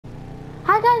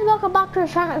Hi guys, welcome back to the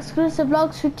channel exclusive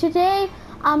vlog. So today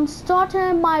I'm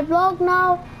starting my vlog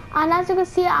now, and as you can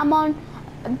see I'm on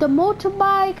the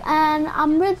motorbike and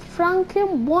I'm with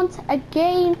Franklin once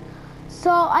again.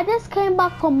 So I just came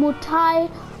back from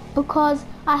Mutai because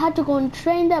I had to go and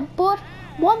train there. But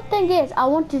one thing is I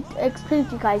want to explain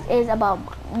to you guys is about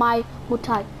my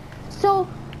Mutai. So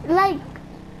it's like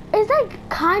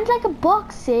kind of like a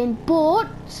boxing, but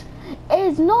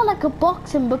it's not like a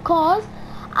boxing because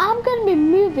I'm gonna be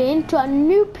moving to a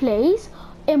new place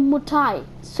in Mutai.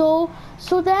 So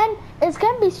then it's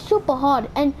gonna be super hard,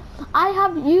 and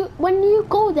when you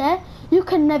go there you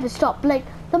can never stop. Like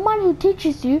the man who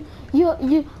teaches you,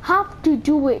 you have to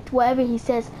do it whatever he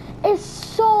says. It's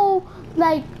so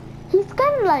like he's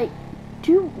kind of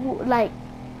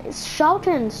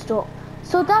shouting and stuff.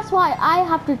 So that's why I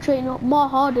have to train more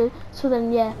harder. So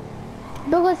then yeah,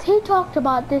 because he talked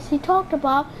about this, he talked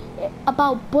about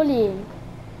bullying.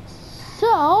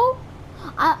 So,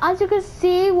 as you can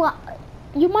see, what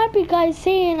you might be guys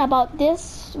saying about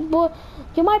this, but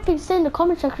you might be saying in the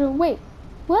comment section, wait,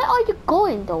 where are you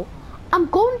going though? I'm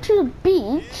going to the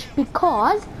beach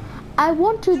because I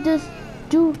want to just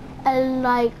do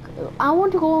I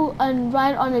want to go and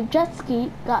ride on a jet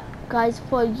ski, guys,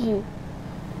 for you.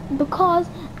 Because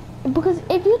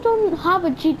if you don't have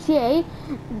a GTA,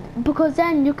 because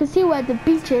then you can see where the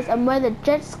beach is and where the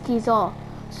jet skis are.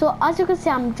 So as you can see,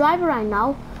 I'm driving right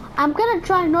now. I'm gonna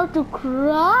try not to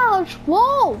crash.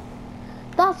 Whoa,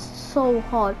 that's so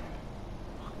hard.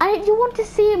 And if you want to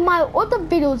see my other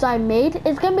videos I made,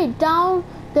 it's gonna be down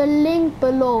the link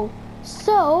below.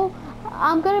 So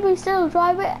I'm gonna be still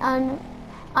driving, and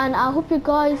I hope you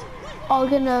guys are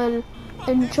gonna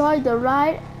enjoy the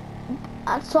ride.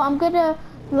 So I'm gonna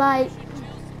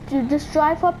just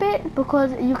drive a bit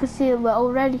because you can see we're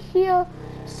already here.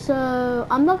 So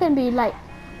I'm not gonna be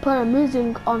put a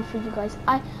music on for you guys.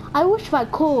 I wish if I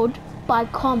could, but I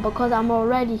can't because I'm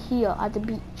already here at the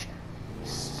beach.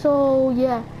 So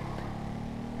yeah,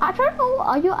 I don't know,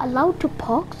 are you allowed to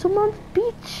park somewhere on the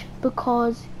beach?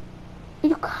 Because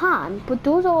you can, but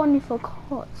those are only for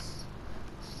cars.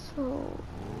 So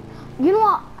you know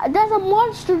what, there's a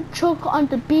monster truck on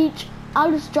the beach. I'll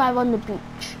just drive on the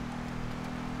beach.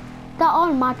 That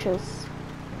all matters.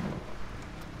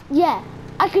 Yeah,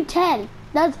 I could tell.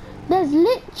 There's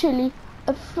literally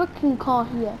a freaking car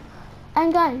here.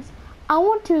 And guys, I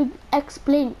want to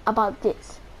explain about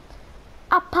this.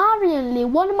 Apparently,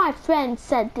 one of my friends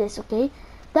said this, okay?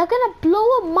 They're gonna blow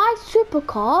up my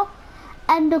supercar,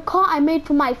 and the car I made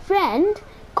for my friend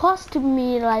cost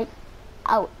me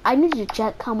I need to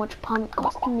check how much pound it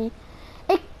cost me.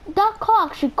 That car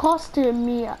actually costed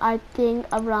me, I think,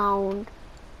 around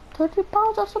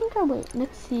 £30 or something. Wait,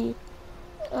 let's see.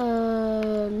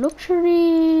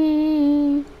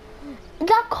 Luxury.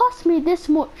 That cost me this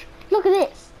much. Look at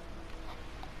this.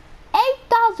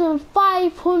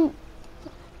 8,500.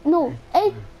 No,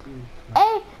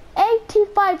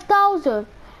 85,000.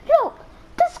 Look,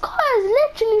 this car is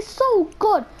literally so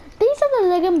good. These are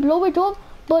the can blow it up,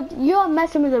 but you're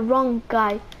messing with the wrong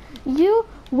guy. You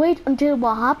wait until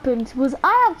what happens, because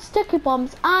I have sticky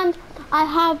bombs and I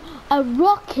have a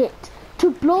rocket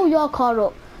to blow your car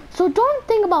up. So don't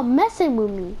think about messing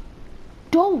with me.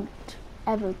 Don't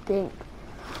ever think.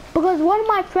 Because one of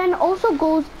my friends also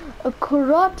goes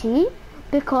karate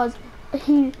because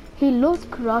he loves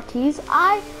karates.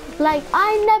 I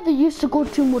never used to go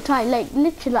to Muay.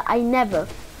 Literally I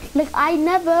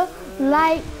never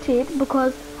liked it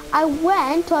because I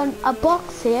went on a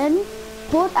boxing,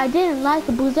 but I didn't like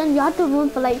it because then you had to run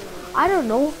for I don't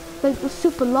know,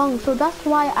 super long. So that's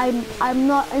why I'm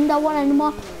not in that one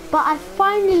anymore. But I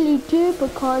finally do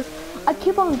because I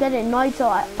keep on getting annoyed. So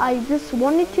I just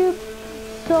wanted to.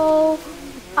 So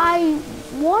I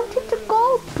wanted to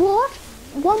go, but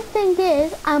one thing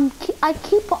is I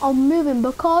keep on moving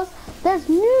because there's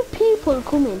new people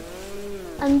coming,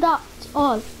 and that's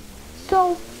all.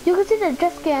 So you can see the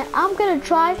jet ski. I'm gonna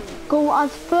try go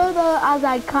as further as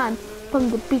I can from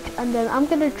the beach, and then I'm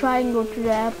gonna try and go to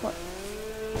the airport.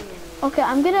 Okay,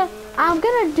 I'm gonna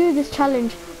do this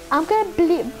challenge. I'm gonna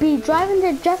be driving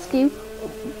the jet ski,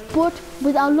 but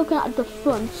without looking at the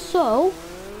front. So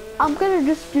I'm gonna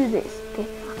just do this. Okay,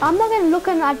 I'm not gonna look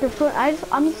at the front.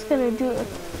 I'm just gonna do it.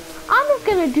 I'm just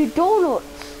gonna do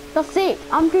donuts. That's it.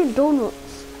 I'm doing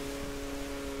donuts.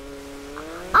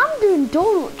 I'm doing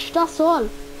donuts. That's all.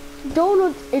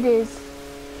 Donuts it is.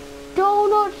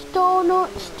 Donuts,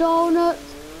 donuts, donuts.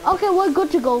 Okay, we're good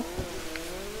to go.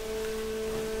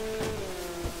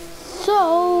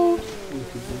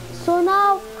 So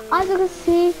now, as you can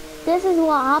see, this is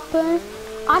what happens.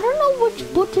 I don't know which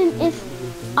button is.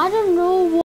 I don't know what